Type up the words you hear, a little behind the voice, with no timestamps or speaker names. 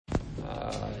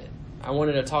I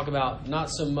wanted to talk about not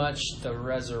so much the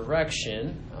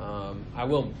resurrection. I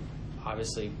will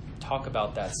obviously talk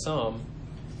about that some,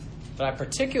 but I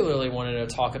particularly wanted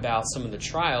to talk about some of the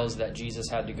trials that Jesus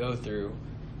had to go through.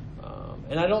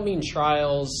 And I don't mean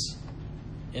trials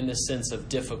in the sense of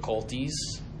difficulties,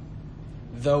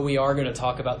 though we are going to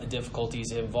talk about the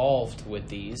difficulties involved with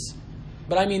these.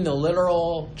 But I mean the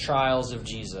literal trials of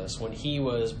Jesus when he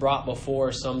was brought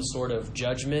before some sort of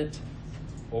judgment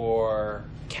or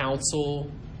council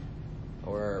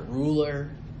or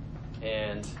ruler,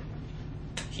 and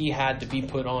he had to be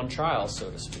put on trial, so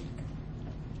to speak.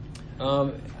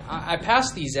 I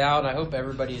passed these out. I hope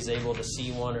everybody is able to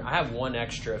see one. I have one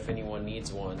extra if anyone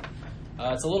needs one.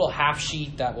 It's a little half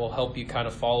sheet that will help you kind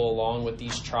of follow along with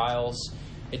these trials.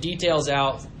 It details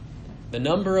out the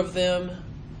number of them,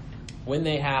 when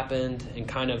they happened, and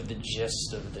kind of the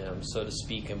gist of them, so to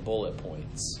speak, in bullet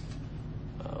points.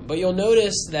 But you'll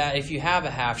notice that if you have a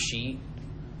half sheet,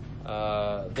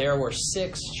 there were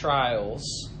 6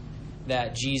 trials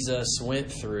that Jesus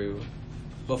went through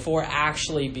before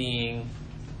actually being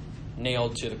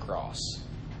nailed to the cross.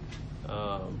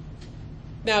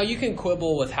 Now, you can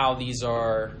quibble with how these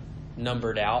are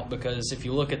numbered out, because if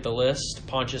you look at the list,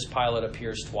 Pontius Pilate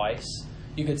appears twice.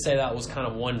 You could say that was kind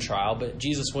of one trial, but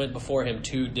Jesus went before him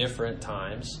 2 different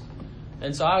times.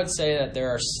 And so I would say that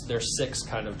there's 6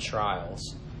 kind of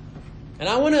trials. And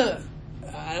I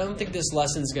don't think this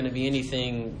lesson's going to be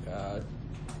anything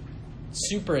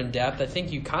super in-depth. I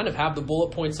think you kind of have the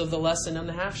bullet points of the lesson on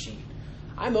the half sheet.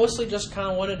 I mostly just kind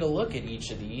of wanted to look at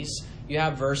each of these. You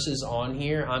have verses on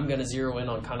here. I'm going to zero in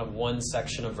on kind of one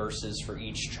section of verses for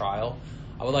each trial.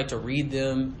 I would like to read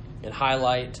them and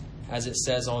highlight, as it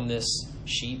says on this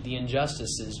sheet, the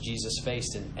injustices Jesus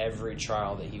faced in every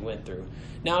trial that he went through.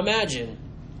 Now imagine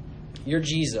you're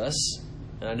Jesus,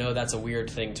 and I know that's a weird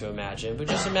thing to imagine, but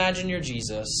just imagine you're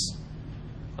Jesus.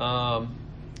 And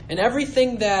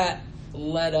everything that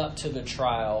led up to the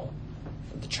trials,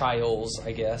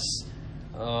 I guess,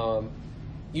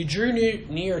 you drew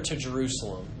near to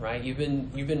Jerusalem, right? You've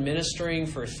been ministering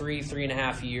for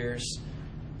 3.5 years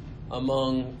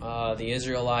among the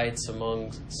Israelites,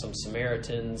 among some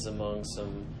Samaritans, among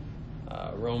some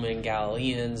Roman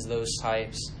Galileans, those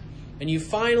types. And you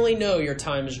finally know your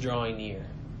time is drawing near,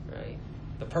 right?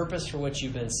 The purpose for which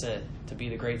you've been sent, to be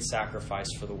the great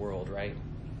sacrifice for the world, right?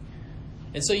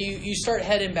 And so you start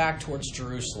heading back towards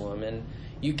Jerusalem, and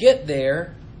you get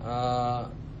there.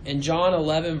 In John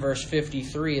 11, verse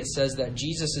 53, it says that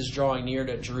Jesus is drawing near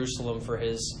to Jerusalem for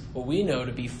his, what we know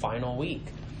to be final week.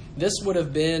 This would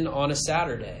have been on a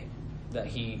Saturday that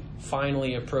he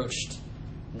finally approached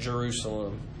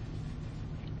Jerusalem.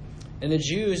 And the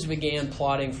Jews began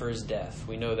plotting for his death.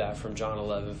 We know that from John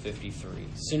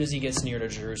 11:53. As soon as he gets near to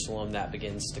Jerusalem, that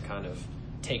begins to kind of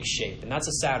take shape. And that's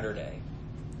a Saturday.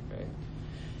 Right?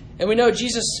 And we know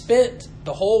Jesus spent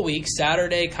the whole week,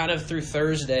 Saturday kind of through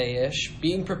Thursday-ish,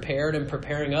 being prepared and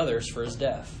preparing others for his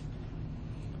death.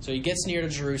 So he gets near to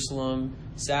Jerusalem.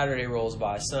 Saturday rolls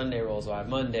by, Sunday rolls by,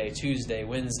 Monday, Tuesday,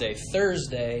 Wednesday,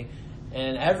 Thursday,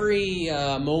 and every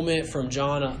moment from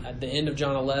John at the end of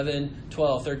John 11,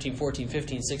 12, 13, 14,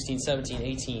 15, 16, 17,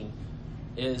 18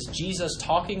 is Jesus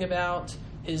talking about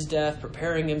his death,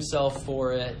 preparing himself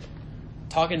for it,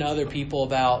 talking to other people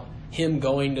about him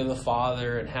going to the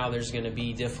Father and how there's going to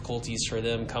be difficulties for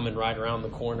them coming right around the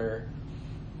corner.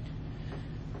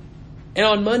 And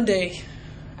on Monday,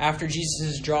 after Jesus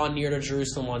is drawn near to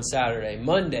Jerusalem on Saturday,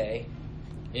 Monday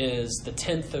is the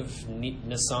 10th of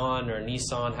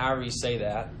Nisan, however you say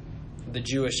that, the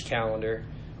Jewish calendar,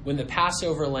 when the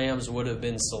Passover lambs would have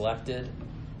been selected,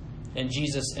 and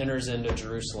Jesus enters into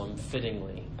Jerusalem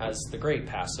fittingly as the great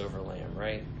Passover lamb,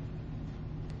 right?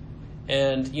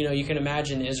 And, you can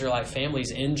imagine Israelite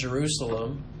families in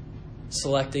Jerusalem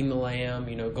selecting the lamb,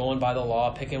 going by the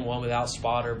law, picking one without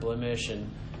spot or blemish,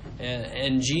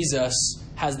 and Jesus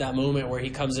has that moment where he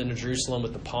comes into Jerusalem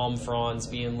with the palm fronds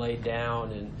being laid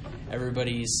down and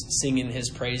everybody's singing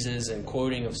his praises and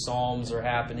quoting of Psalms are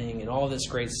happening and all this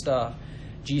great stuff.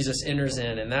 Jesus enters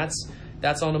in, and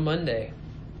that's on a Monday.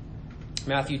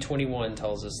 Matthew 21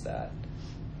 tells us that.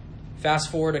 Fast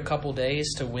forward a couple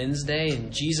days to Wednesday,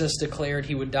 and Jesus declared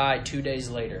he would die 2 days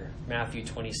later. Matthew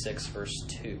 26, verse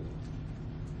 2.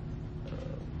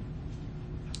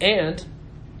 And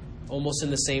almost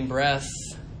in the same breath,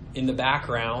 in the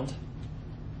background,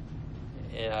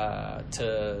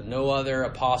 to no other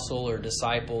apostle or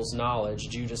disciple's knowledge,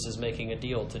 Judas is making a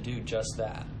deal to do just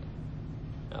that.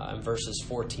 In verses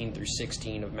 14 through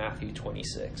 16 of Matthew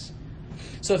 26.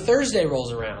 So Thursday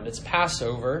rolls around. It's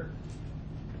Passover.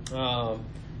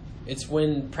 It's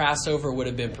when Passover would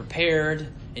have been prepared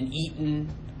and eaten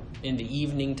in the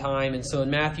evening time. And so in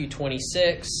Matthew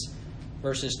 26,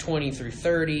 verses 20 through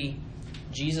 30,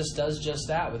 Jesus does just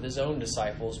that with his own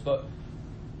disciples. But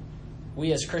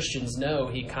we as Christians know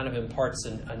he kind of imparts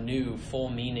a new, full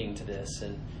meaning to this.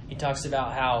 And he talks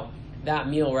about how that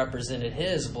meal represented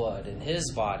his blood and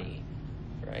his body,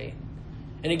 right?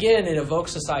 And again, it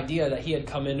evokes this idea that he had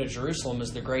come into Jerusalem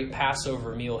as the great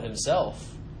Passover meal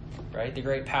himself, right? The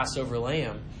great Passover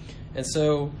lamb. And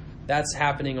so that's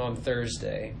happening on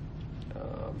Thursday.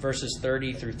 Verses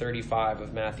 30 through 35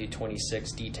 of Matthew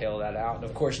 26 detail that out. And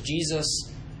of course, Jesus,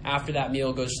 after that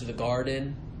meal, goes to the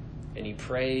garden and he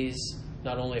prays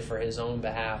not only for his own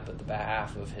behalf, but the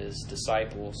behalf of his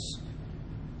disciples.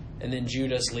 And then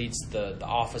Judas leads the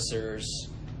officers,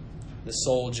 the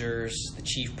soldiers, the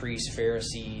chief priests,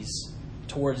 Pharisees,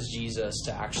 towards Jesus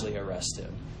to actually arrest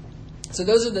him. So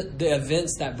those are the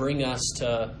events that bring us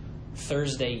to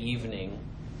Thursday evening,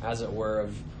 as it were,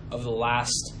 of the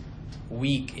last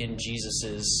week in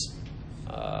Jesus's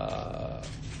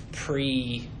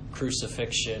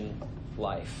pre-crucifixion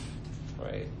life,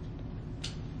 right?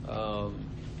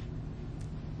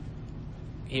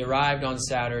 He arrived on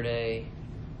Saturday,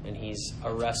 and he's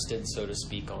arrested, so to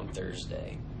speak, on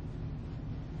Thursday.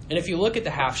 And if you look at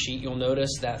the half sheet, you'll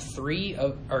notice that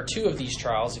two of these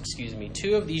trials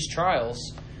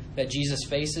that Jesus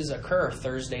faces occur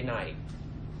Thursday night,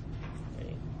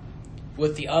 right?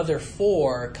 With the other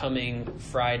 4 coming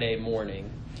Friday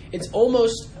morning. It's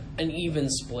almost an even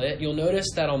split. You'll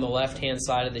notice that on the left-hand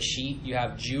side of the sheet, you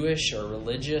have Jewish or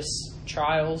religious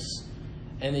trials,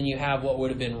 and then you have what would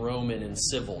have been Roman and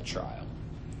civil trial.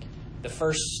 The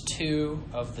first 2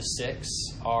 of the 6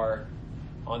 are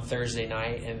on Thursday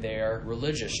night, and they're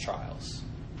religious trials.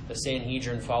 The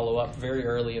Sanhedrin follow up very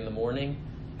early in the morning,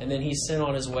 and then he's sent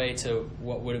on his way to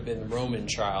what would have been the Roman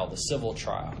trial, the civil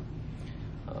trial.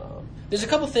 There's a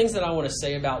couple things that I want to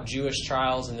say about Jewish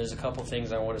trials, and there's a couple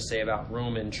things I want to say about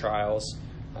Roman trials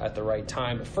at the right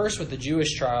time. But first, with the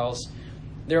Jewish trials,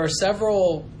 there are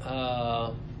several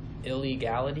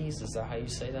illegalities. Is that how you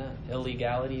say that?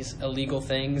 Illegalities, illegal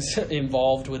things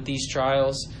involved with these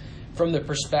trials from the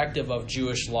perspective of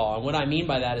Jewish law. And what I mean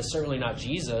by that is certainly not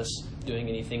Jesus doing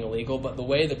anything illegal, but the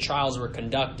way the trials were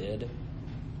conducted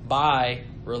by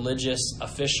religious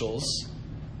officials.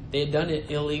 They had done it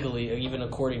illegally, even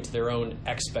according to their own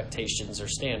expectations or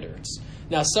standards.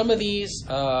 Now, some of these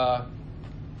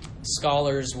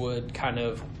scholars would kind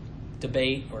of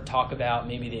debate or talk about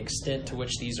maybe the extent to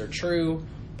which these are true,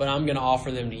 but I'm going to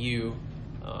offer them to you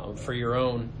for your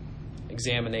own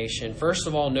examination. First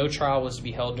of all, no trial was to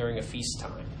be held during a feast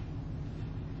time.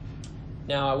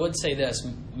 Now, I would say this.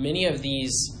 Many of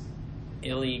these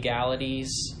illegalities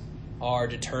are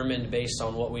determined based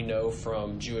on what we know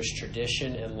from Jewish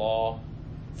tradition and law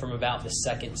from about the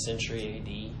 2nd century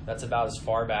AD. That's about as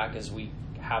far back as we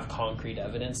have concrete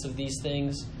evidence of these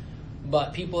things.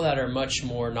 But people that are much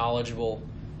more knowledgeable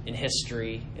in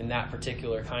history, in that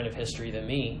particular kind of history than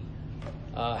me,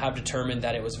 have determined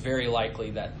that it was very likely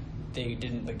that they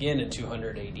didn't begin in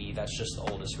 200 AD. That's just the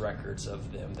oldest records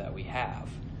of them that we have.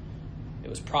 It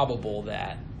was probable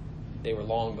that they were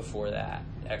long before that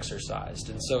exercised.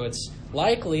 And so it's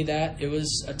likely that it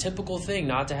was a typical thing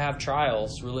not to have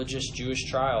trials, religious Jewish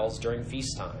trials, during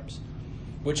feast times.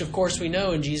 Which, of course, we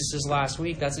know in Jesus' last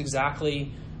week, that's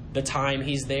exactly the time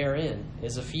he's there in,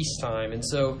 is a feast time. And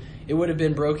so it would have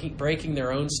been breaking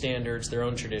their own standards, their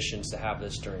own traditions, to have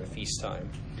this during a feast time.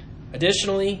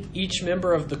 Additionally, each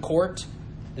member of the court,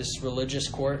 this religious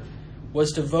court,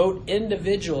 was to vote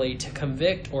individually to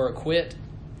convict or acquit,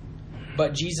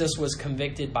 but Jesus was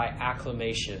convicted by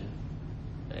acclamation.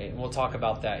 And we'll talk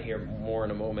about that here more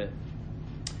in a moment.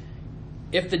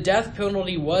 If the death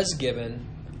penalty was given,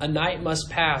 a night must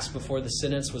pass before the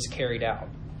sentence was carried out.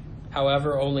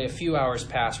 However, only a few hours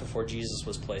passed before Jesus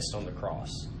was placed on the cross.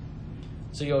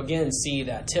 So you'll again see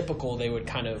that typical, they would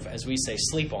kind of, as we say,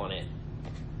 sleep on it.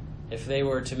 If they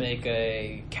were to make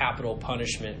a capital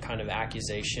punishment kind of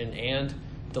accusation and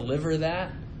deliver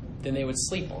that, then they would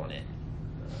sleep on it.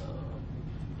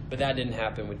 But that didn't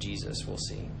happen with Jesus, we'll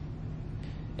see.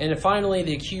 And finally,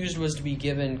 the accused was to be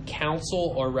given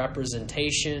counsel or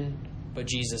representation, but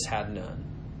Jesus had none.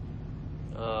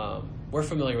 We're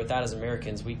familiar with that as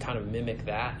Americans. We kind of mimic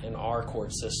that in our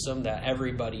court system, that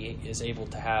everybody is able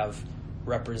to have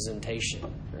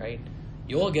representation, right?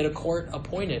 You'll get a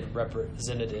court-appointed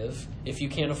representative if you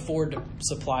can't afford to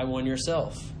supply one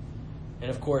yourself. And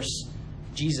of course,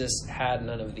 Jesus had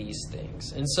none of these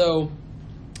things. And so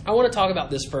I want to talk about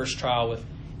this first trial with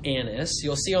Annas.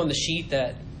 You'll see on the sheet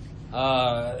that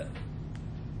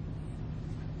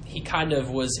he kind of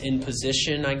was in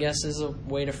position, I guess is a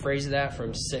way to phrase that,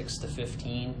 from 6 to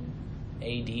 15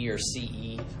 AD or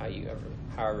CE,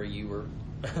 however you were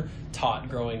taught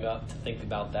growing up to think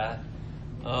about that.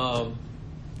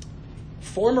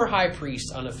 Former high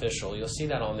priest, unofficial. You'll see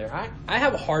that on there. I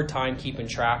have a hard time keeping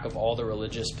track of all the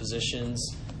religious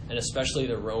positions, and especially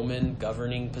the Roman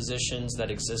governing positions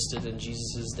that existed in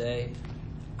Jesus' day.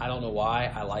 I don't know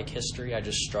why. I like history. I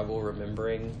just struggle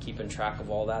remembering, keeping track of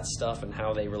all that stuff and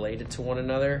how they related to one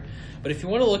another. But if you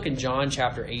want to look in John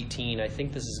chapter 18, I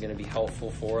think this is going to be helpful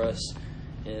for us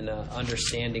in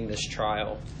understanding this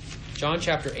trial. John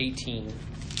chapter 18.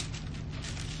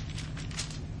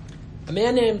 A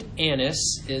man named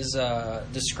Annas is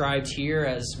described here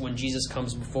as when Jesus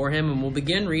comes before him, and we'll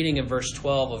begin reading in verse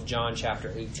 12 of John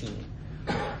chapter 18.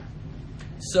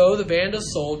 So the band of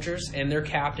soldiers and their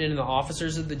captain and the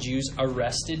officers of the Jews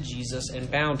arrested Jesus and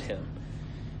bound him.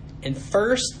 And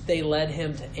first they led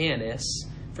him to Annas,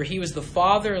 for he was the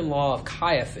father-in-law of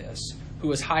Caiaphas, who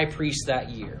was high priest that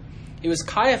year. It was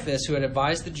Caiaphas who had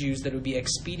advised the Jews that it would be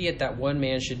expedient that one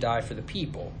man should die for the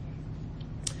people.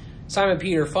 Simon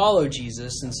Peter followed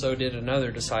Jesus, and so did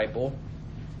another disciple.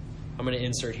 I'm going to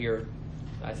insert here,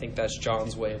 I think that's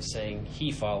John's way of saying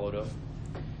he followed him.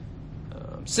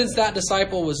 Since that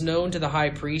disciple was known to the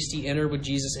high priest, he entered with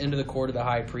Jesus into the court of the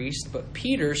high priest, but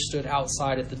Peter stood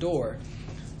outside at the door.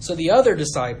 So the other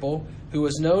disciple, who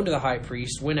was known to the high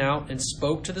priest, went out and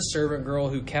spoke to the servant girl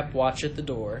who kept watch at the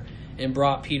door, and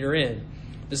brought Peter in.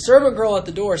 The servant girl at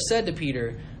the door said to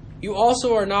Peter, "You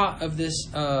also are not of this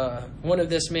one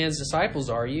of this man's disciples,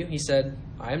 are you?" He said,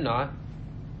 "I am not."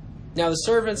 Now the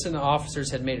servants and the officers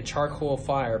had made a charcoal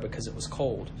fire because it was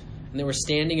cold, and they were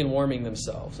standing and warming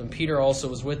themselves. And Peter also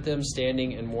was with them,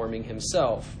 standing and warming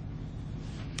himself.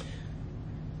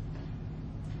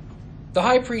 The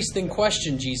high priest then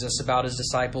questioned Jesus about his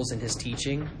disciples and his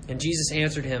teaching. And Jesus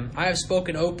answered him, "I have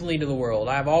spoken openly to the world.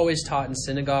 I have always taught in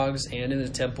synagogues and in the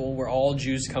temple where all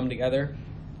Jews come together.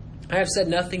 I have said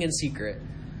nothing in secret.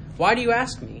 Why do you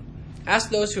ask me? Ask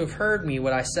those who have heard me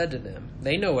what I said to them.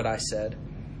 They know what I said."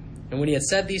 And when he had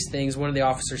said these things, one of the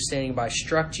officers standing by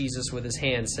struck Jesus with his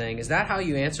hand, saying, "Is that how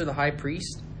you answer the high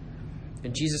priest?"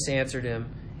 And Jesus answered him,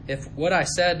 "If what I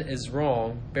said is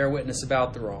wrong, bear witness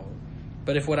about the wrong.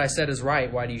 But if what I said is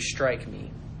right, why do you strike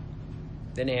me?"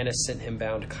 Then Annas sent him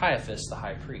bound to Caiaphas, the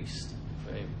high priest.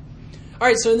 Right? All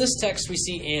right, so in this text we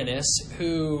see Annas,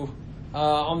 who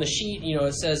on the sheet,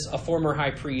 it says a former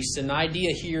high priest. And the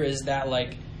idea here is that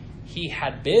he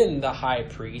had been the high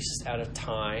priest at a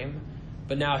time,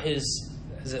 but now his,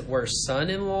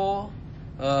 son-in-law,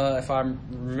 if I'm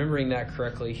remembering that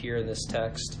correctly here in this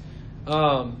text,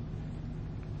 because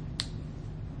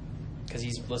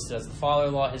he's listed as the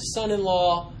father-in-law, his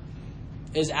son-in-law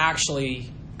is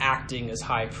actually acting as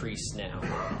high priest now.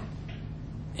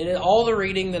 And in all the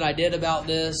reading that I did about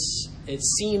this, it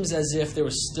seems as if there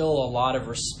was still a lot of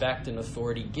respect and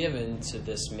authority given to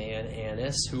this man,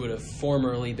 Annas, who would have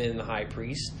formerly been the high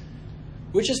priest,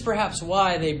 which is perhaps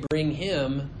why they bring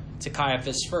him to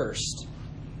Caiaphas first.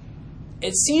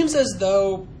 It seems as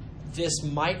though this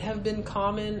might have been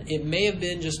common. It may have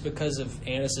been just because of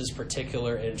Annas'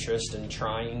 particular interest in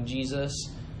trying Jesus,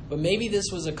 but maybe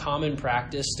this was a common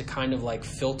practice to kind of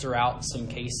filter out some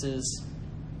cases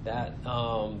that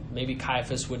maybe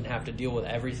Caiaphas wouldn't have to deal with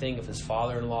everything if his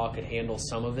father-in-law could handle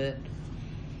some of it.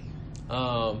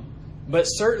 But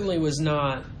certainly was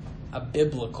not a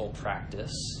biblical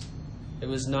practice. It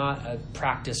was not a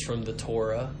practice from the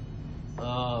Torah.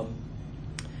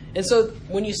 And so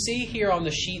when you see here on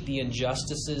the sheet the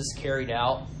injustices carried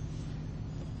out,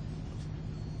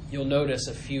 you'll notice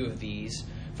a few of these.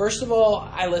 First of all,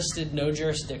 I listed no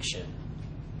jurisdiction.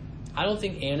 I don't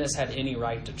think Annas had any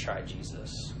right to try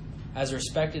Jesus. As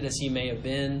respected as he may have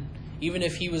been, even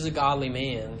if he was a godly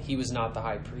man, he was not the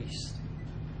high priest.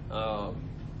 And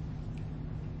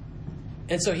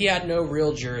so he had no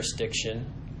real jurisdiction.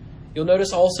 You'll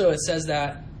notice also it says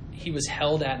that he was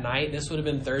held at night. This would have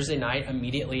been Thursday night,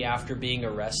 immediately after being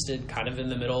arrested, kind of in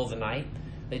the middle of the night.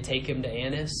 They take him to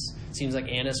Annas. It seems like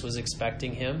Annas was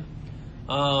expecting him.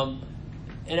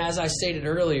 And as I stated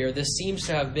earlier, this seems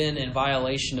to have been in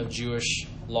violation of Jewish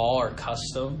law or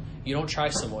custom. You don't try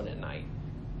someone at night.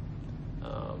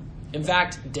 In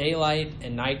fact, daylight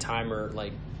and nighttime are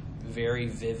very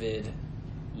vivid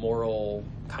moral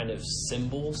kind of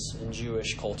symbols in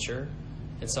Jewish culture.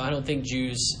 And so I don't think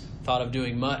Jews thought of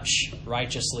doing much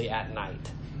righteously at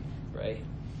night, right?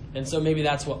 And so maybe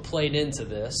that's what played into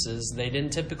this, is they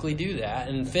didn't typically do that.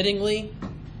 And fittingly,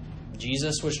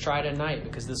 Jesus was tried at night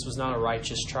because this was not a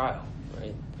righteous trial,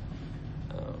 right?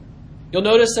 You'll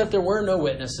notice that there were no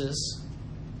witnesses.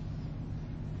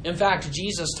 In fact,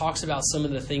 Jesus talks about some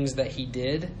of the things that he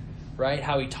did right?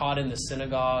 How he taught in the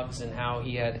synagogues and how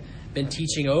he had been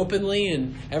teaching openly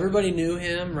and everybody knew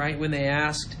him, right? When they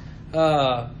asked,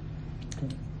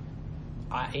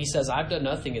 he says, I've done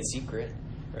nothing in secret,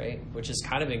 right? Which is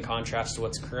kind of in contrast to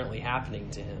what's currently happening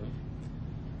to him.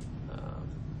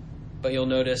 But you'll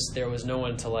notice there was no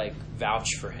one to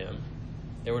vouch for him.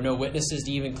 There were no witnesses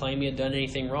to even claim he had done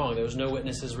anything wrong. There was no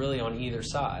witnesses really on either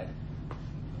side.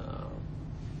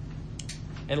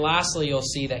 And lastly, you'll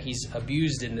see that he's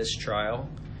abused in this trial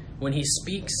when he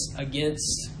speaks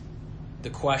against the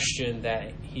question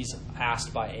that he's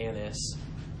asked by Annas.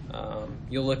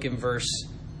 You'll look in verse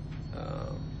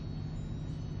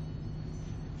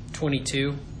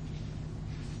 22.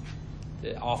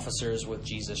 The officers with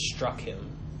Jesus struck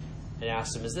him and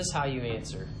asked him, "Is this how you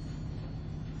answer?"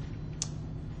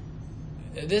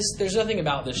 There's nothing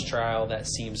about this trial that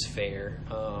seems fair.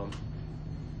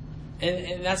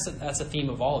 And that's a theme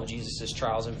of all of Jesus'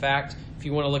 trials. In fact, if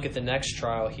you want to look at the next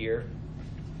trial here,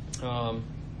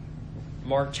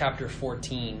 Mark chapter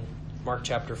 14. Mark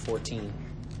chapter 14.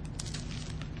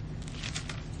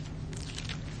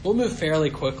 We'll move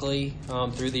fairly quickly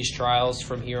through these trials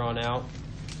from here on out.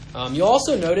 You'll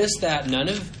also notice that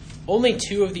only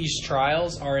 2 of these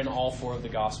trials are in all 4 of the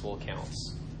gospel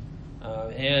accounts.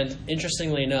 And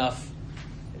interestingly enough,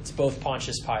 it's both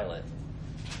Pontius Pilate,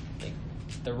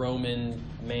 the Roman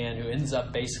man who ends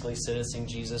up basically sentencing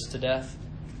Jesus to death,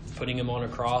 putting him on a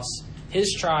cross.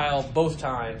 His trial, both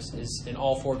times, is in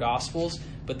all 4 Gospels,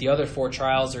 but the other 4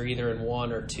 trials are either in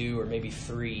 1 or 2 or maybe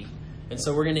 3. And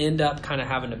so we're going to end up kind of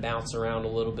having to bounce around a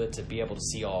little bit to be able to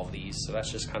see all of these. So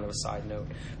that's just kind of a side note.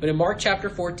 But in Mark chapter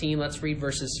 14, let's read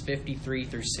verses 53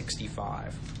 through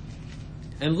 65.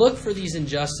 And look for these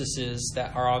injustices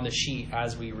that are on the sheet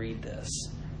as we read this.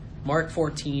 Mark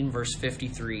 14, verse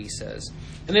 53 says,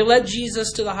 "And they led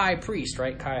Jesus to the high priest,"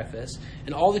 right, Caiaphas,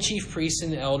 "and all the chief priests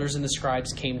and the elders and the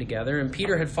scribes came together, and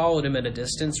Peter had followed him at a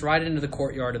distance right into the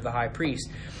courtyard of the high priest.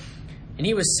 And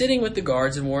he was sitting with the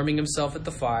guards and warming himself at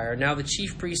the fire. Now the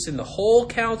chief priests and the whole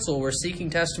council were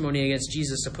seeking testimony against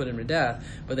Jesus to put him to death,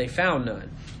 but they found none.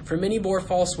 For many bore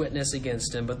false witness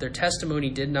against him, but their testimony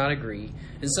did not agree.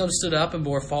 And some stood up and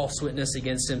bore false witness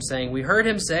against him, saying, 'We heard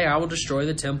him say, I will destroy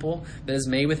the temple that is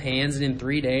made with hands, and in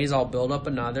 3 days I'll build up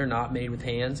another not made with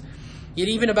hands.' Yet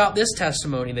even about this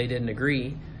testimony they didn't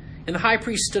agree. And the high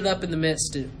priest stood up in the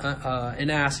midst and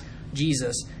asked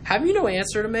Jesus, 'Have you no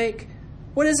answer to make?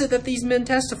 What is it that these men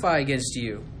testify against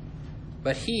you?'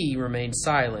 But he remained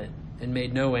silent and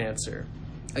made no answer.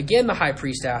 Again the high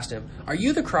priest asked him, 'Are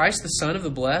you the Christ, the Son of the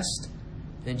Blessed?'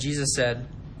 And Jesus said,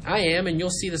 'I am, and you'll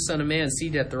see the Son of Man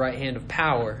seated at the right hand of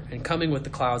power and coming with the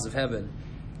clouds of heaven.'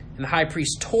 And the high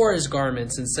priest tore his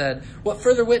garments and said, 'What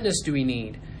further witness do we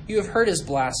need? You have heard his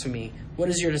blasphemy. What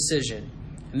is your decision?'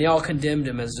 And they all condemned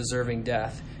him as deserving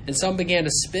death. And some began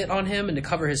to spit on him and to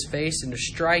cover his face and to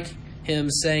strike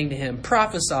him, saying to him,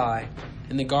 'Prophesy!'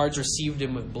 And the guards received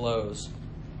him with blows."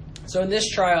 So in this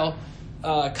trial,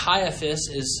 Caiaphas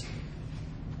is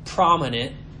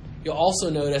prominent. You'll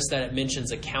also notice that it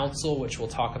mentions a council, which we'll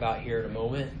talk about here in a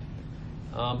moment.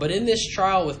 But in this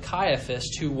trial with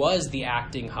Caiaphas, who was the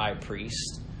acting high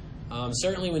priest,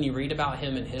 certainly when you read about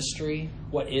him in history,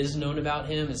 what is known about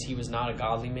him is he was not a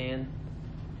godly man.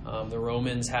 The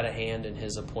Romans had a hand in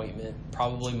his appointment,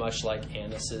 probably much like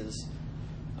Annas's.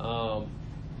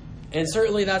 And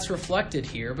certainly that's reflected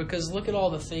here, because look at all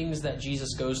the things that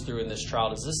Jesus goes through in this trial.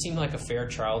 Does this seem like a fair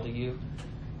trial to you?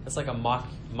 It's like a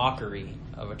mockery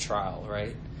of a trial,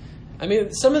 right? I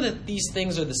mean, some of these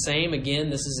things are the same. Again,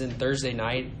 this is in Thursday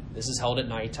night. This is held at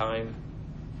nighttime.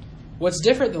 What's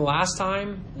different than last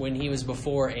time when he was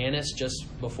before Annas, just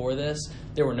before this,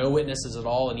 there were no witnesses at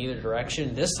all in either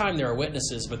direction. This time there are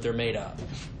witnesses, but they're made up.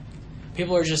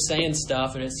 People are just saying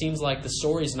stuff, and it seems like the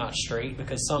story's not straight,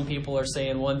 because some people are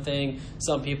saying one thing,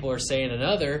 some people are saying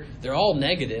another. They're all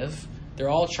negative. They're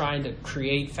all trying to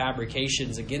create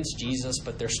fabrications against Jesus,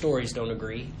 but their stories don't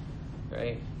agree,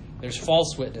 right? There's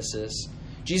false witnesses.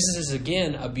 Jesus is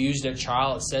again abused at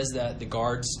trial. It says that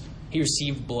he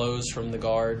received blows from the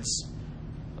guards.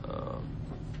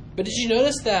 But did you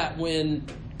notice that when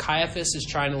Caiaphas is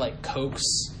trying to coax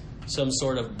some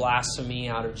sort of blasphemy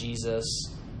out of Jesus,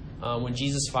 when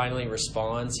Jesus finally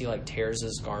responds, he tears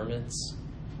his garments?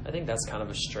 I think that's kind of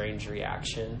a strange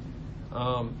reaction.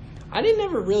 I didn't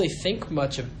ever really think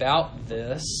much about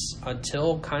this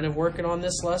until kind of working on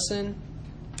this lesson.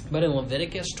 But in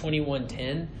Leviticus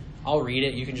 21:10, I'll read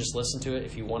it. You can just listen to it.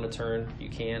 If you want to turn, you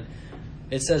can.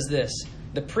 It says this: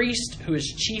 "The priest who is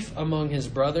chief among his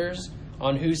brothers,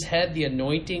 on whose head the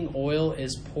anointing oil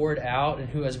is poured out and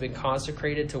who has been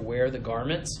consecrated to wear the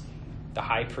garments," the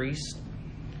high priest,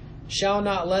 shall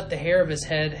not let the hair of his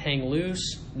head hang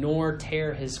loose, nor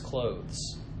tear his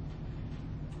clothes.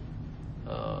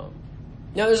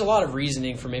 Now, there's a lot of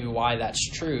reasoning for maybe why that's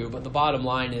true, but the bottom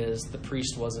line is the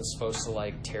priest wasn't supposed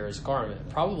to tear his garment,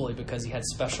 probably because he had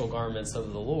special garments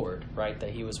of the Lord, right,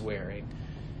 that he was wearing.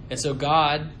 And so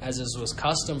God, as is was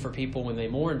custom for people when they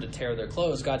mourned to tear their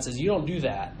clothes, God says, you don't do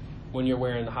that when you're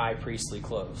wearing the high priestly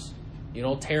clothes. You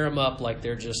don't tear them up like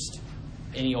they're just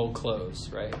any old clothes,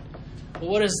 right?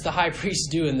 Well, what does the high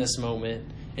priest do in this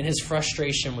moment in his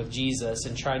frustration with Jesus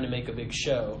and trying to make a big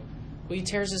show? Well, he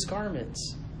tears his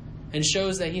garments and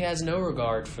shows that he has no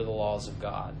regard for the laws of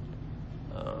God.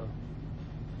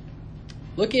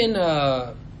 Look in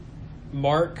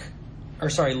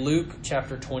Luke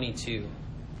chapter 22.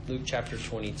 Luke chapter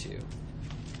 22.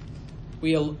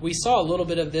 We saw a little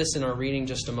bit of this in our reading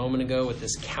just a moment ago with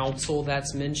this council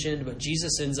that's mentioned, but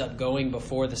Jesus ends up going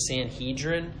before the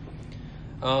Sanhedrin,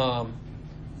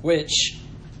 which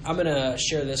I'm going to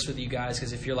share this with you guys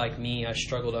because if you're like me, I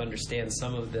struggle to understand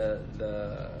some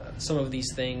of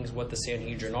these things, what the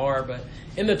Sanhedrin are. But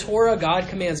in the Torah, God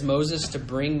commands Moses to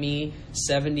bring me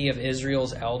 70 of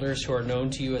Israel's elders who are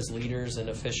known to you as leaders and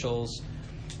officials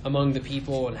among the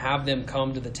people and have them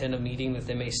come to the tent of meeting that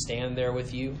they may stand there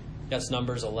with you. That's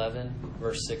Numbers 11,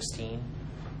 verse 16.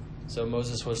 So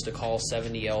Moses was to call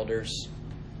 70 elders.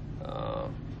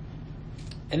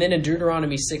 And then in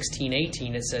Deuteronomy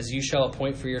 16:18, it says, you shall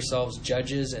appoint for yourselves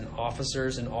judges and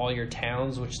officers in all your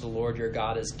towns, which the Lord your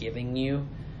God is giving you.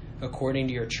 According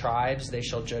to your tribes, they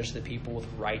shall judge the people with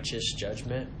righteous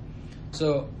judgment.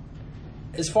 So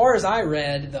as far as I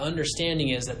read, the understanding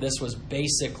is that this was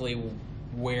basically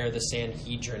where the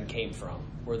Sanhedrin came from,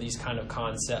 were these kind of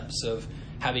concepts of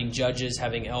having judges,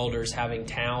 having elders, having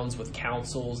towns with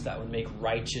councils that would make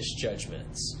righteous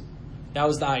judgments. That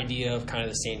was the idea of kind of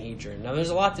the Sanhedrin. Now,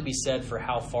 there's a lot to be said for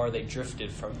how far they drifted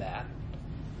from that.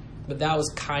 But that was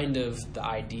kind of the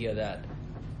idea that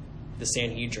the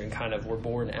Sanhedrin kind of were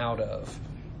born out of.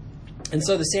 And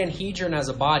so the Sanhedrin as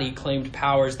a body claimed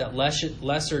powers that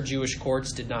lesser Jewish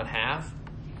courts did not have.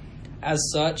 As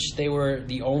such, they were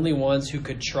the only ones who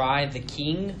could try the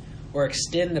king or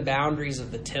extend the boundaries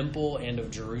of the temple and of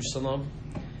Jerusalem,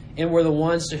 and were the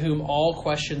ones to whom all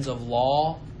questions of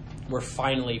law were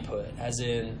finally put, as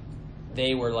in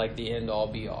they were like the end-all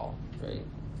be-all, right?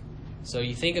 So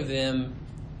you think of them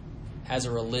as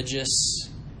a religious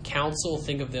council,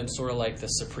 think of them sort of like the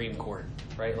Supreme Court,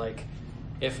 right? Like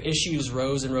if issues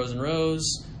rose and rose and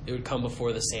rose, it would come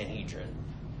before the Sanhedrin.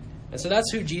 And so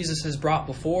that's who Jesus has brought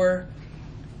before.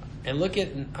 And look at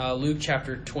Luke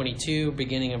chapter 22,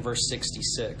 beginning in verse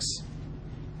 66.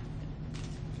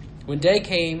 When day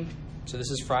came, so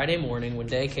this is Friday morning, when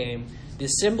day came, the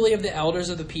assembly of the elders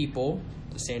of the people,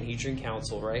 the Sanhedrin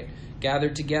council, right,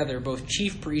 gathered together, both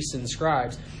chief priests and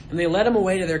scribes, and they led him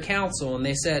away to their council, and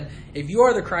they said, if you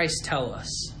are the Christ, tell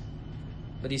us.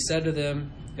 But he said to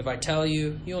them, if I tell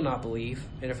you, you'll not believe,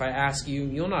 and if I ask you,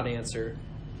 you'll not answer.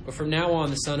 But from now on,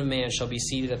 the Son of Man shall be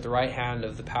seated at the right hand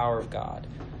of the power of God.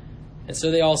 And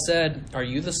so they all said, are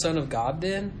you the Son of God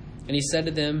then? And he said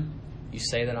to them, you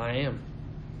say that I am.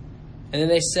 And then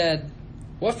they said,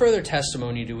 what further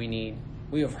testimony do we need?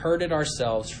 We have heard it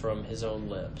ourselves from his own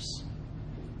lips.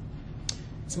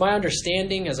 It's my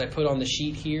understanding, as I put on the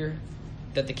sheet here,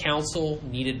 that the council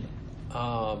needed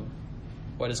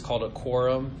what is called a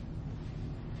quorum.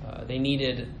 They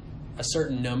needed a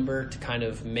certain number to kind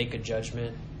of make a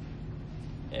judgment.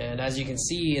 And as you can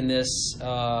see in this,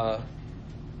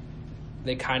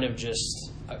 they kind of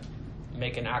just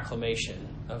make an acclamation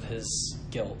of his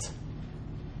guilt.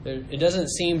 It doesn't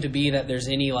seem to be that there's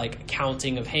any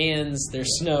counting of hands.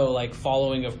 There's no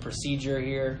following of procedure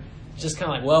here. It's just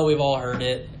kind of well, we've all heard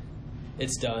it.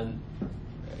 It's done.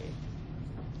 Right?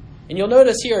 And you'll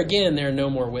notice here again, there are no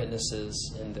more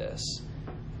witnesses in this.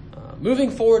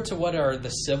 Moving forward to what are the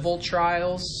civil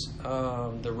trials,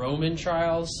 the Roman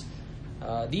trials.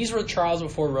 These were trials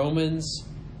before Romans.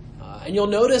 And you'll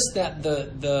notice that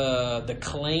the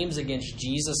claims against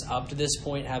Jesus up to this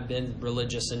point have been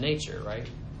religious in nature, right?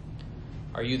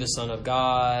 Are you the Son of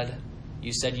God?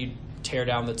 You said you'd tear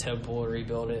down the temple and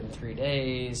rebuild it in 3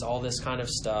 days, all this kind of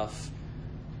stuff.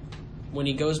 When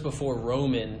he goes before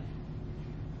Roman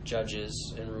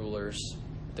judges and rulers,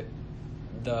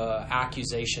 the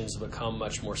accusations become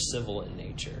much more civil in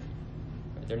nature.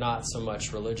 They're not so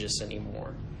much religious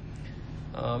anymore.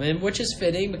 And which is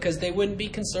fitting because they wouldn't be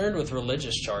concerned with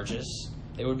religious charges.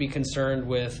 They would be concerned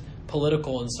with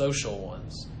political and social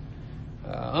ones.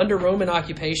 Under Roman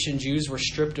occupation, Jews were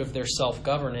stripped of their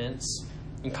self-governance,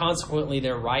 and consequently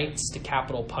their rights to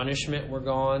capital punishment were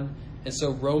gone. And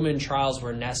so Roman trials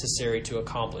were necessary to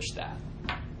accomplish that.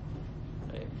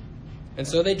 And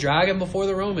so they drag him before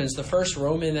the Romans. The first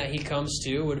Roman that he comes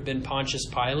to would have been Pontius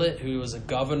Pilate, who was a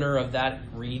governor of that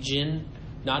region,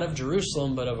 not of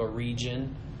Jerusalem, but of a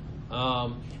region.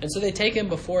 And so they take him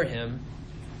before him.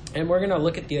 And we're going to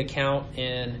look at the account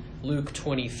in Luke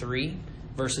 23,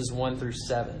 verses 1 through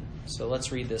 7. So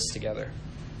let's read this together.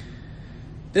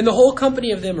 Then the whole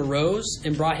company of them arose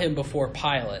and brought him before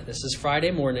Pilate. This is Friday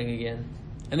morning again.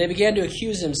 And they began to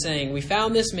accuse him, saying, "We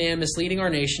found this man misleading our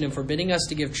nation and forbidding us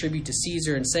to give tribute to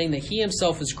Caesar, and saying that he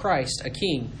himself is Christ, a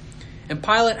king." And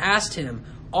Pilate asked him,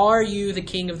 "Are you the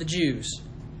king of the Jews?"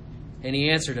 And he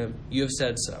answered him, "You have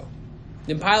said so."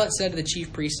 Then Pilate said to the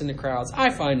chief priests and the crowds,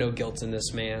 "I find no guilt in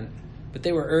this man." But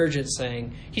they were urgent,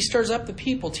 saying, "He stirs up the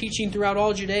people, teaching throughout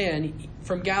all Judea, and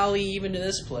from Galilee even to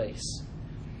this place."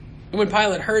 And when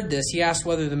Pilate heard this, he asked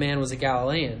whether the man was a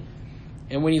Galilean.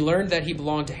 And when he learned that he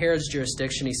belonged to Herod's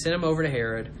jurisdiction, he sent him over to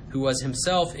Herod, who was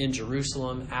himself in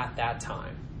Jerusalem at that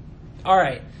time. All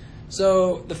right,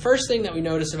 so the first thing that we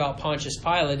notice about Pontius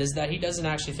Pilate is that he doesn't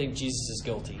actually think Jesus is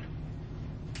guilty.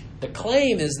 The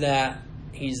claim is that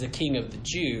he's the king of the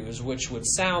Jews, which would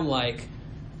sound like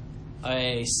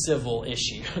a civil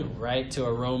issue, right, to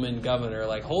a Roman governor.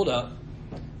 Like, hold up,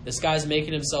 this guy's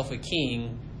making himself a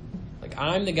king. Like,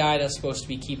 I'm the guy that's supposed to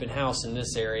be keeping house in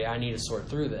this area. I need to sort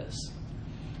through this.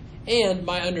 And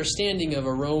my understanding of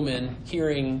a Roman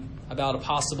hearing about a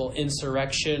possible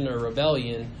insurrection or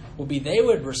rebellion would be they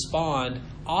would respond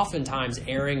oftentimes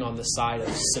erring on the side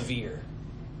of severe.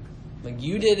 Like,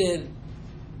 you didn't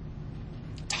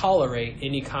tolerate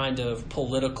any kind of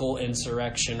political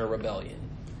insurrection or rebellion.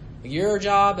 Your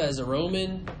job as a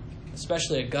Roman,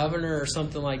 especially a governor or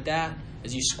something like that,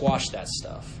 is you squash that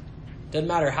stuff. Doesn't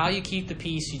matter how you keep the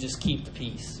peace, you just keep the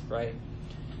peace, right?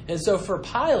 And so for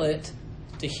Pilate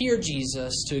to hear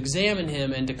Jesus, to examine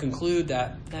him, and to conclude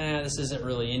that, this isn't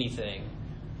really anything,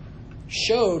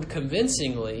 showed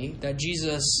convincingly that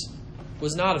Jesus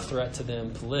was not a threat to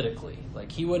them politically.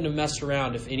 Like, he wouldn't have messed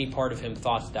around if any part of him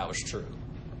thought that was true,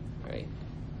 right?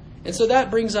 And so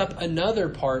that brings up another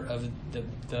part of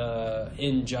the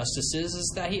injustices,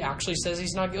 is that he actually says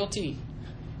he's not guilty.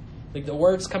 Like, the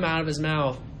words come out of his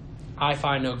mouth, "I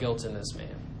find no guilt in this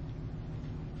man."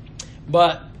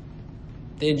 But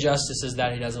the injustice is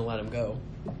that he doesn't let him go.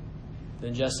 The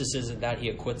injustice isn't that he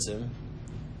acquits him.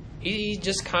 He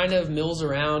just kind of mills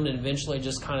around and eventually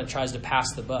just kind of tries to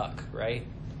pass the buck, right?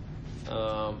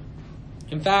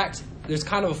 In fact, there's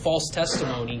kind of a false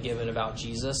testimony given about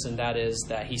Jesus, and that is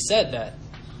that he said that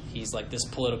he's like this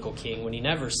political king when he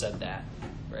never said that,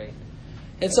 right?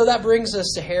 And so that brings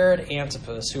us to Herod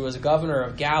Antipas, who was a governor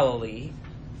of Galilee,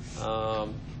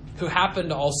 who happened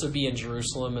to also be in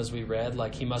Jerusalem, as we read.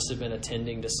 Like, he must have been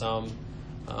attending to some,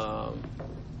 some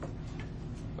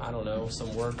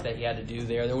work that he had to do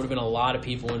there. There would have been a lot of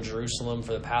people in Jerusalem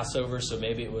for the Passover, so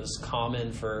maybe it was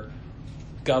common for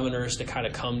governors to kind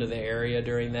of come to the area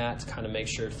during that to kind of make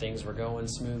sure things were going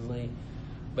smoothly.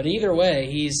 But either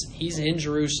way, he's in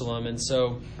Jerusalem, and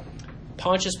so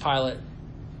Pontius Pilate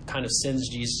kind of sends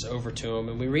Jesus over to him.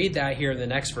 And we read that here in the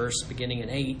next verse, beginning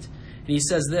in 8. And he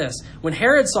says this: "When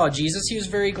Herod saw Jesus, he was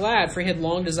very glad, for he had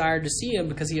long desired to see him,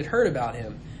 because he had heard about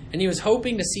him. And he was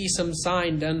hoping to see some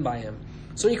sign done by him.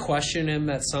 So he questioned him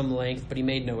at some length, but he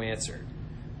made no answer.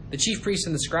 The chief priests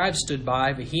and the scribes stood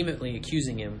by, vehemently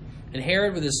accusing him. And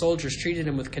Herod with his soldiers treated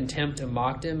him with contempt and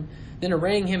mocked him. Then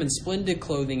arraying him in splendid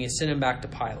clothing, he sent him back to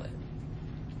Pilate.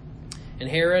 And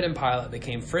Herod and Pilate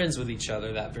became friends with each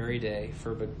other that very day,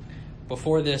 for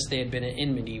before this they had been at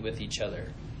enmity with each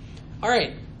other." All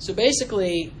right, so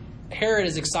basically Herod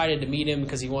is excited to meet him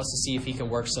because he wants to see if he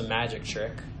can work some magic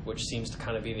trick, which seems to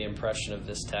kind of be the impression of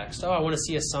this text. Oh, I want to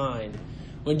see a sign.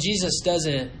 When Jesus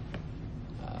doesn't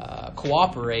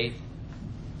cooperate,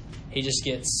 he just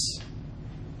gets,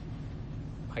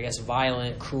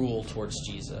 violent, cruel towards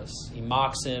Jesus. He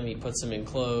mocks him, he puts him in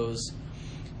clothes,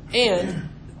 and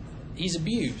he's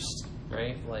abused,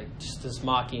 right? Like, just this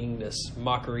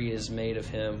mockery is made of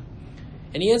him.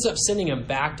 And he ends up sending him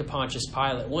back to Pontius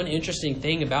Pilate. One interesting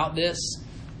thing about this,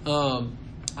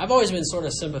 I've always been sort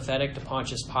of sympathetic to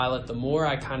Pontius Pilate. The more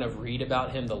I kind of read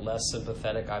about him, the less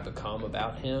sympathetic I become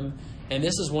about him. And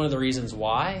this is one of the reasons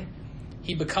why.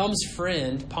 Pontius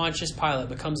Pilate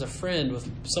becomes a friend with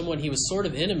someone he was sort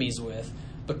of enemies with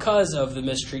because of the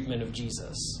mistreatment of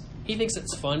Jesus. He thinks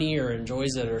it's funny or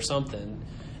enjoys it or something.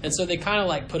 And so they kind of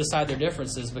like put aside their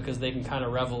differences because they can kind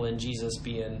of revel in Jesus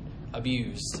being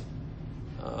abused.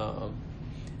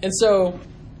 And so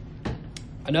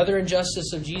another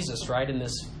injustice of Jesus, right, in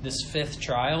this fifth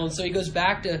trial. And so he goes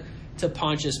back to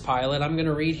Pontius Pilate. I'm going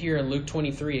to read here in Luke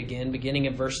 23 again, beginning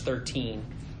at verse 13.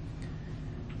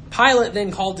 Pilate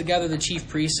then called together the chief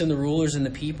priests and the rulers and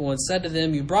the people and said to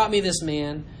them, "You brought me this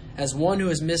man as one who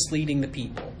is misleading the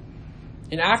people.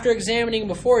 And after examining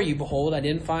before you, behold, I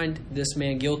didn't find this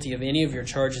man guilty of any of your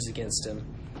charges against him.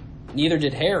 Neither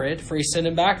did Herod, for he sent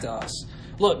him back to us.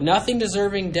 Look, nothing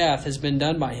deserving death has been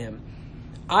done by him.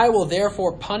 I will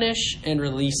therefore punish and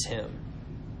release him."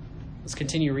 Let's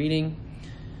continue reading.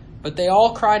 "But they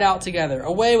all cried out together,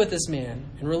 'Away with this man,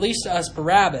 and release to us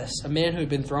Barabbas, a man who had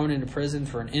been thrown into prison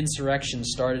for an insurrection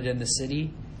started in the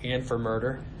city and for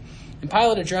murder.' And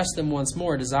Pilate addressed them once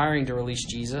more, desiring to release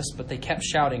Jesus, but they kept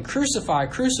shouting, 'Crucify,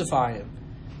 crucify him.'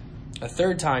 A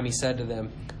third time he said to them,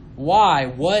 'Why,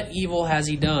 what evil has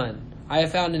he done? I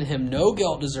have found in him no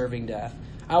guilt deserving death.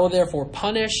 I will therefore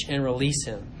punish and release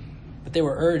him.' But they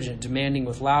were urgent, demanding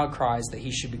with loud cries that he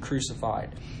should be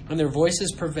crucified. And their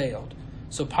voices prevailed.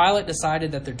 So Pilate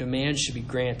decided that their demands should be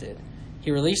granted.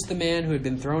 He released the man who had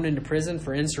been thrown into prison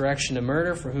for insurrection and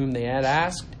murder, for whom they had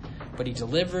asked, but he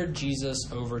delivered Jesus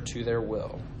over to their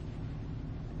will."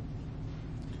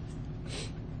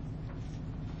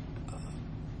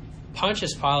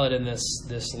 Pontius Pilate in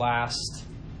this last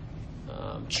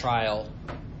trial,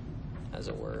 as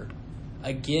it were,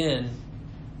 again,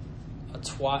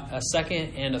 a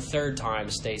second and a third time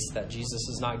states that Jesus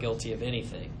is not guilty of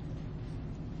anything.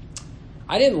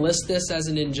 I didn't list this as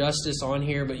an injustice on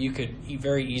here, but you could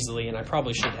very easily, and I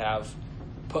probably should have,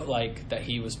 put that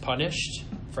he was punished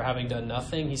for having done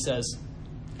nothing. He says,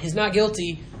 he's not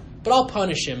guilty, but I'll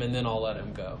punish him and then I'll let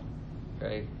him go.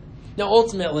 Right? Now,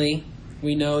 ultimately,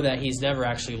 we know that he's never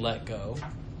actually let go.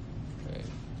 Right?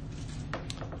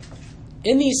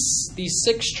 In these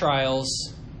 6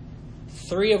 trials,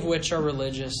 3 of which are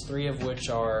religious, 3 of which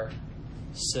are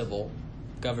civil,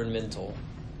 governmental,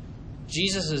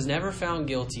 Jesus is never found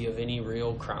guilty of any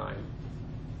real crime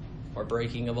or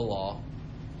breaking of a law.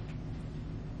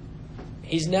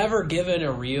 He's never given a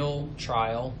real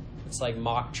trial. It's like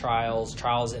mock trials,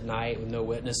 trials at night with no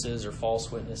witnesses or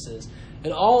false witnesses.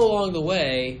 And all along the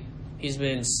way, he's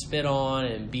been spit on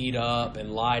and beat up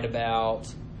and lied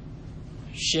about,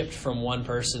 shipped from one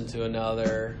person to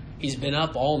another. He's been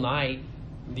up all night.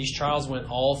 These trials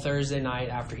went all Thursday night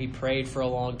after he prayed for a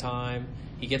long time.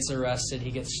 He gets arrested.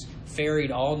 He gets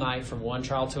ferried all night from one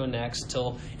trial to the next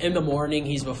till in the morning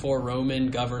he's before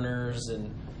Roman governors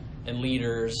and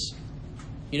leaders.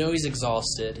 He's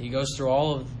exhausted. He goes through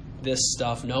all of this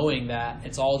stuff knowing that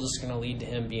it's all just going to lead to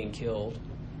him being killed.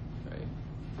 Right?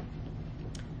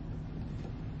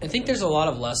 I think there's a lot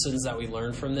of lessons that we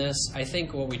learn from this. I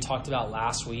think what we talked about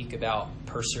last week about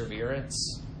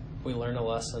perseverance, we learned a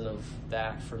lesson of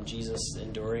that from Jesus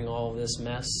enduring all of this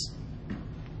mess.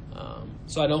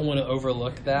 So I don't want to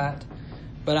overlook that.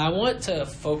 But I want to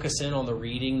focus in on the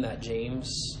reading that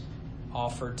James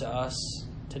offered to us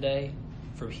today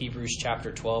from Hebrews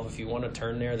chapter 12. If you want to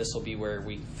turn there, this will be where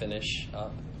we finish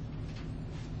up.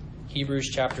 Hebrews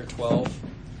chapter 12.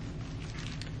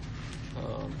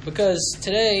 Because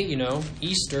today,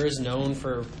 Easter is known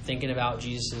for thinking about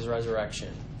Jesus'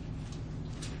 resurrection.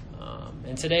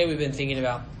 And today we've been thinking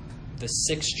about the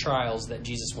 6 trials that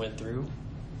Jesus went through,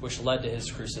 which led to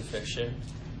his crucifixion,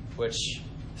 which,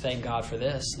 thank God for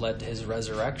this, led to his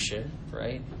resurrection,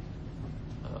 right?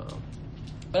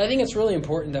 But I think it's really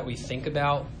important that we think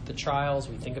about the trials,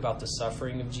 we think about the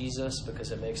suffering of Jesus,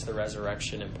 because it makes the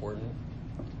resurrection important.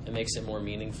 It makes it more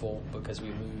meaningful, because we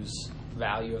lose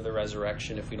value of the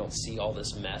resurrection if we don't see all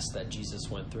this mess that Jesus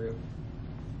went through.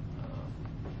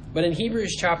 But in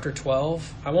Hebrews chapter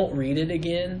 12, I won't read it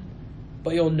again,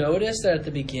 but you'll notice that at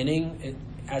the beginning,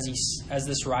 as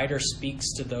this writer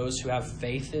speaks to those who have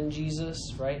faith in Jesus,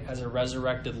 right, as a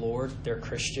resurrected Lord, they're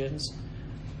Christians,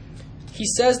 he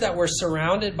says that we're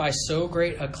surrounded by so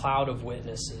great a cloud of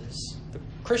witnesses. The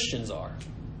Christians are,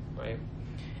 right?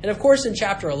 And of course, in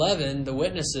chapter 11, the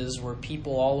witnesses were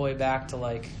people all the way back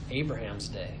to Abraham's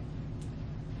day,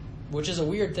 which is a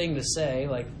weird thing to say,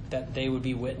 that they would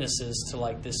be witnesses to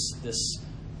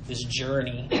this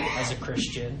journey as a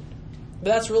Christian. But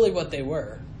that's really what they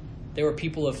were. They were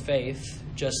people of faith,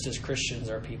 just as Christians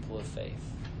are people of faith.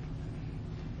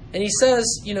 And he says,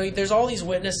 there's all these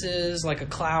witnesses, like a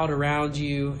cloud around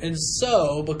you. And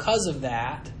so, because of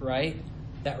that, right,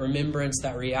 that remembrance,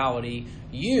 that reality,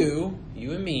 you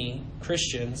and me,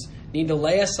 Christians, need to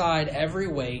lay aside every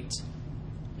weight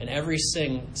and every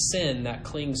sin that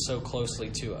clings so closely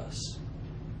to us.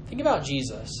 Think about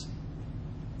Jesus.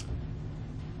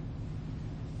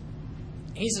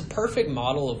 He's a perfect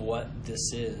model of what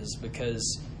this is,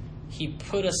 because he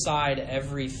put aside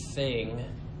everything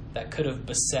that could have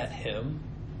beset him.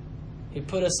 He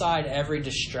put aside every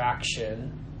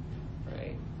distraction,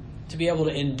 right, to be able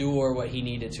to endure what he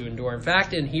needed to endure. In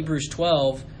fact, in Hebrews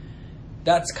 12,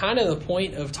 that's kind of the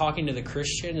point of talking to the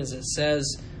Christian, is it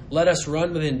says, let us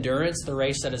run with endurance the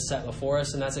race that is set before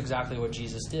us, and that's exactly what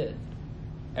Jesus did.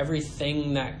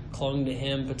 Everything that clung to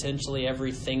him, potentially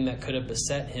everything that could have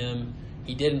beset him,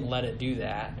 he didn't let it do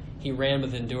that. He ran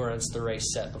with endurance the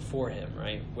race set before him,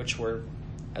 right? Which were,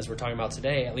 as we're talking about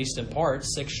today, at least in part,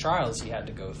 6 trials he had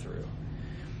to go through.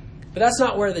 But that's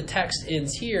not where the text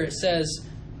ends here. It says,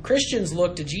 Christians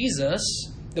look to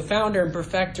Jesus, the founder and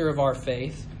perfecter of our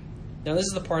faith. Now this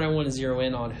is the part I want to zero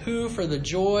in on. Who, for the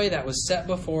joy that was set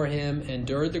before him,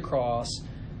 endured the cross,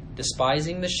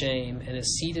 despising the shame, and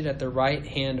is seated at the right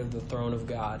hand of the throne of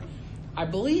God. I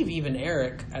believe even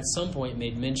Eric at some point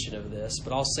made mention of this,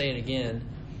 but I'll say it again.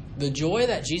 The joy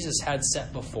that Jesus had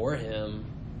set before him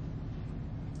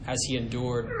as he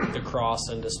endured the cross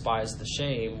and despised the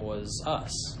shame was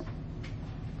us.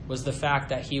 Was the fact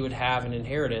that he would have an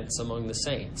inheritance among the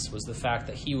saints. Was the fact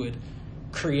that he would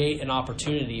create an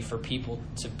opportunity for people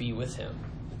to be with him.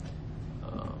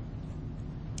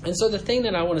 And so the thing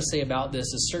that I want to say about this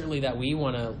is certainly that we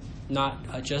want to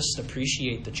not just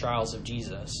appreciate the trials of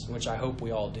Jesus, which I hope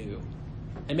we all do,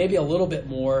 and maybe a little bit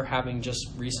more having just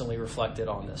recently reflected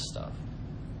on this stuff,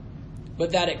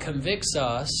 but that it convicts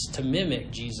us to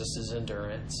mimic Jesus'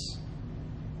 endurance.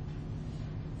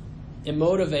 It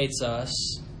motivates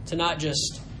us to not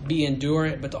just be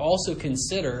endurant, but to also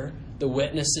consider the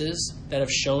witnesses that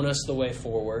have shown us the way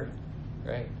forward,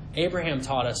 right? Abraham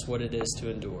taught us what it is to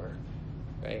endure,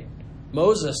 right?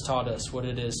 Moses taught us what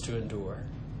it is to endure.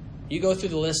 You go through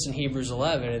the list in Hebrews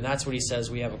 11, and that's what he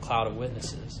says, we have a cloud of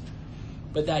witnesses.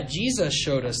 But that Jesus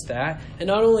showed us that, and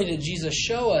not only did Jesus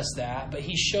show us that, but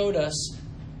he showed us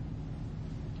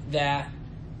that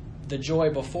the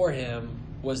joy before him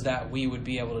was that we would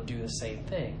be able to do the same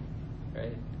thing,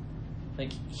 right?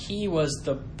 Like, he was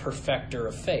the perfecter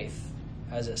of faith,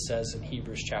 as it says in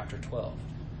Hebrews chapter 12.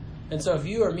 And so if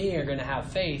you or me are going to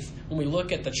have faith, when we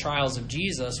look at the trials of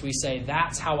Jesus, we say,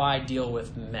 that's how I deal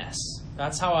with mess.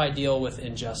 That's how I deal with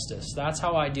injustice. That's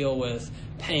how I deal with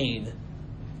pain,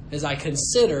 is I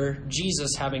consider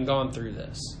Jesus having gone through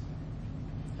this.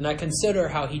 And I consider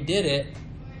how he did it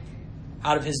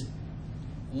out of his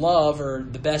love or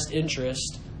the best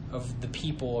interest of the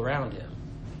people around him.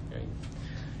 Right?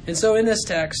 And so in this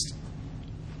text,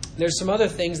 there's some other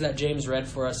things that James read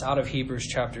for us out of Hebrews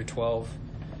chapter 12.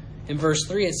 In verse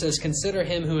 3, it says, consider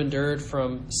him who endured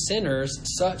from sinners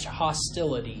such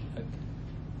hostility.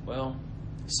 Well,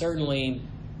 certainly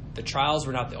the trials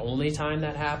were not the only time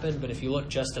that happened, but if you look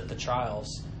just at the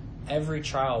trials, every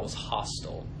trial was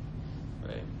hostile.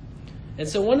 Right? And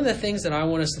so one of the things that I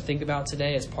want us to think about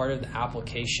today as part of the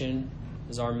application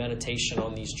is our meditation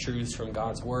on these truths from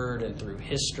God's Word and through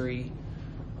history.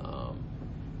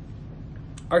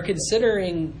 Are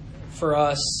considering for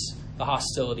us the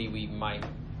hostility we might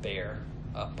bear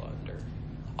up under.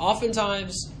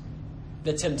 Oftentimes,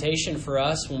 the temptation for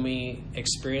us when we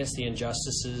experience the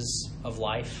injustices of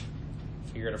life,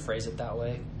 if you're going to phrase it that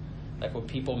way, like when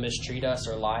people mistreat us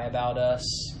or lie about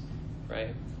us,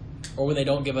 right? Or when they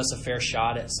don't give us a fair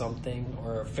shot at something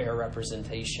or a fair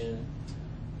representation,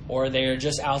 or they're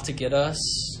just out to get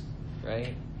us,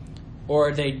 right?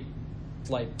 Or they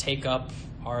take up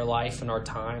our life and our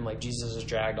time, like Jesus is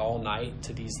dragged all night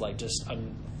to these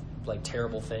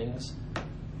terrible things.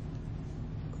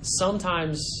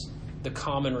 Sometimes the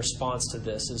common response to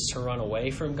this is to run away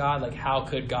from God. Like, how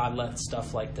could God let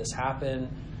stuff like this happen?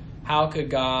 How could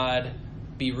God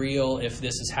be real if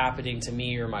this is happening to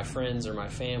me or my friends or my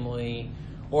family?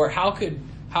 Or how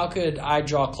could I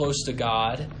draw close to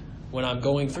God when I'm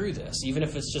going through this, even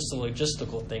if it's just a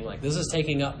logistical thing? Like, this is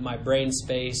taking up my brain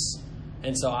space,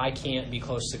 and so I can't be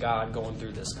close to God going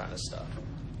through this kind of stuff.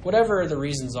 Whatever the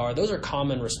reasons are, those are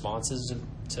common responses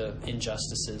to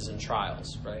injustices and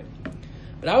trials, right?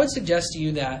 But I would suggest to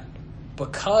you that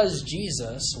because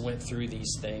Jesus went through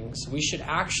these things, we should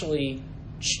actually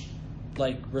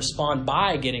respond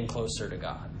by getting closer to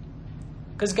God.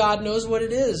 Because God knows what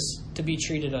it is to be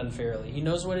treated unfairly. He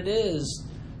knows what it is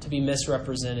to be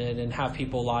misrepresented and have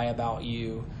people lie about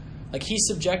you. Like, he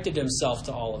subjected himself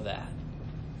to all of that.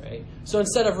 Right? So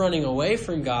instead of running away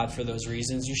from God for those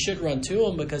reasons, you should run to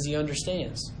him because he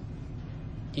understands.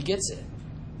 He gets it.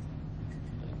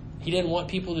 He didn't want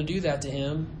people to do that to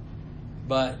him,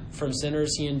 but from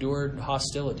sinners he endured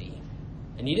hostility.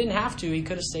 And he didn't have to. He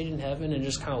could have stayed in heaven and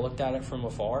just kind of looked at it from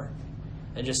afar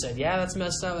and just said, yeah, that's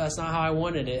messed up. That's not how I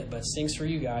wanted it, but it stinks for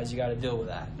you guys. You got to deal with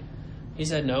that. He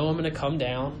said, no, I'm going to come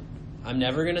down. I'm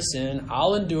never going to sin.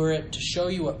 I'll endure it to show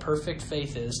you what perfect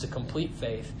faith is, to complete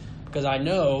faith. Because I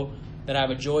know that I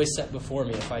have a joy set before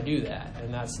me if I do that.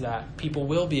 And that's that people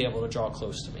will be able to draw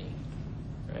close to me.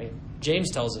 Right?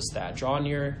 James tells us that. Draw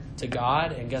near to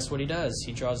God, and guess what he does?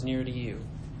 He draws near to you.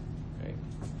 Right?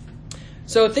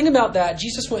 So think about that.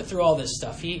 Jesus went through all this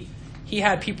stuff. He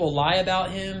had people lie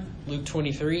about him, Luke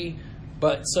 23,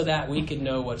 but so that we could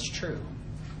know what's true.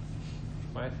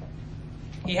 Right?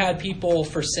 He had people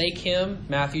forsake him,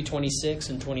 Matthew 26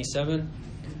 and 27,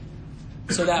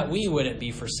 so that we wouldn't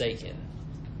be forsaken.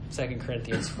 2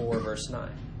 Corinthians 4, verse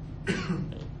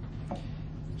 9.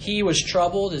 He was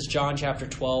troubled, as John chapter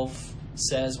 12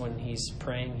 says when he's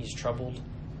praying, he's troubled,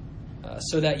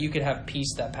 so that you could have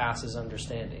peace that passes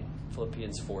understanding,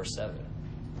 Philippians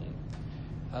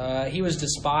 4:7. He was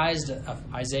despised,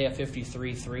 Isaiah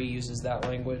 53:3 uses that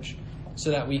language,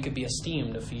 so that we could be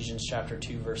esteemed, Ephesians chapter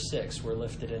 2, verse 6. We're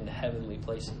lifted into heavenly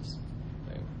places.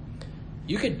 Right?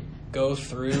 You could go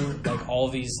through like all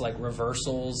these like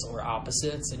reversals or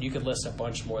opposites, and you could list a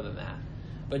bunch more than that.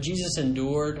 But Jesus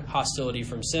endured hostility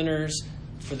from sinners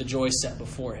for the joy set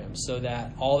before him, so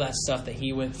that all that stuff that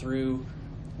he went through,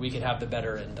 we could have the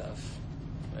better end of.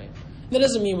 Right? That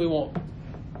doesn't mean we won't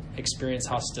experience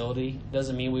hostility. It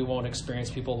doesn't mean we won't experience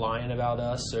people lying about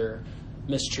us or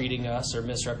mistreating us or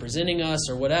misrepresenting us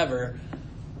or whatever.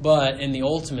 But in the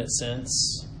ultimate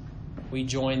sense, we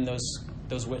join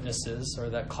those witnesses, or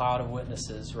that cloud of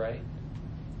witnesses, right?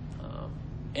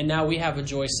 And now we have a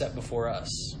joy set before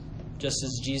us. Just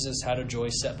as Jesus had a joy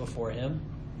set before him,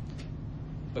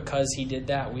 because he did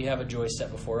that, we have a joy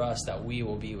set before us that we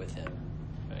will be with him.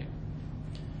 Right?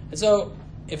 And so,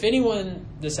 if anyone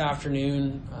this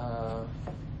afternoon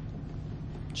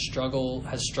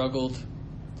has struggled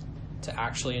to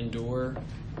actually endure,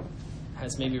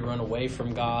 has maybe run away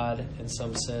from God in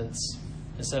some sense,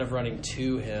 instead of running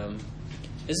to him,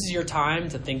 this is your time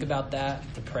to think about that,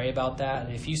 to pray about that.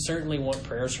 And if you certainly want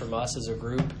prayers from us as a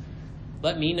group,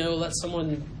 let me know, let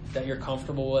someone that you're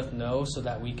comfortable with know, so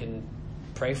that we can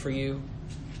pray for you.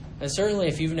 And certainly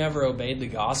if you've never obeyed the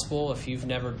gospel, if you've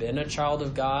never been a child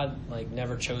of God, like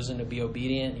never chosen to be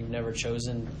obedient, you've never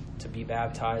chosen to be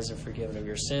baptized and forgiven of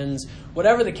your sins,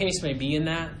 whatever the case may be in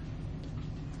that,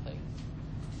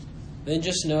 then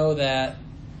just know that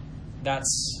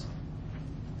that's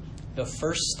the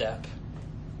first step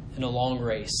in a long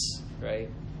race, right?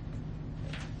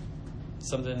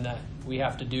 Something that we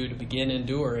have to do to begin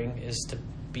enduring is to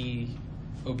be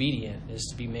obedient, is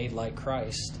to be made like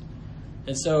Christ.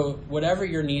 And so whatever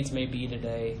your needs may be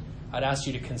today, I'd ask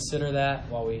you to consider that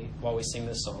while we sing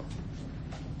this song.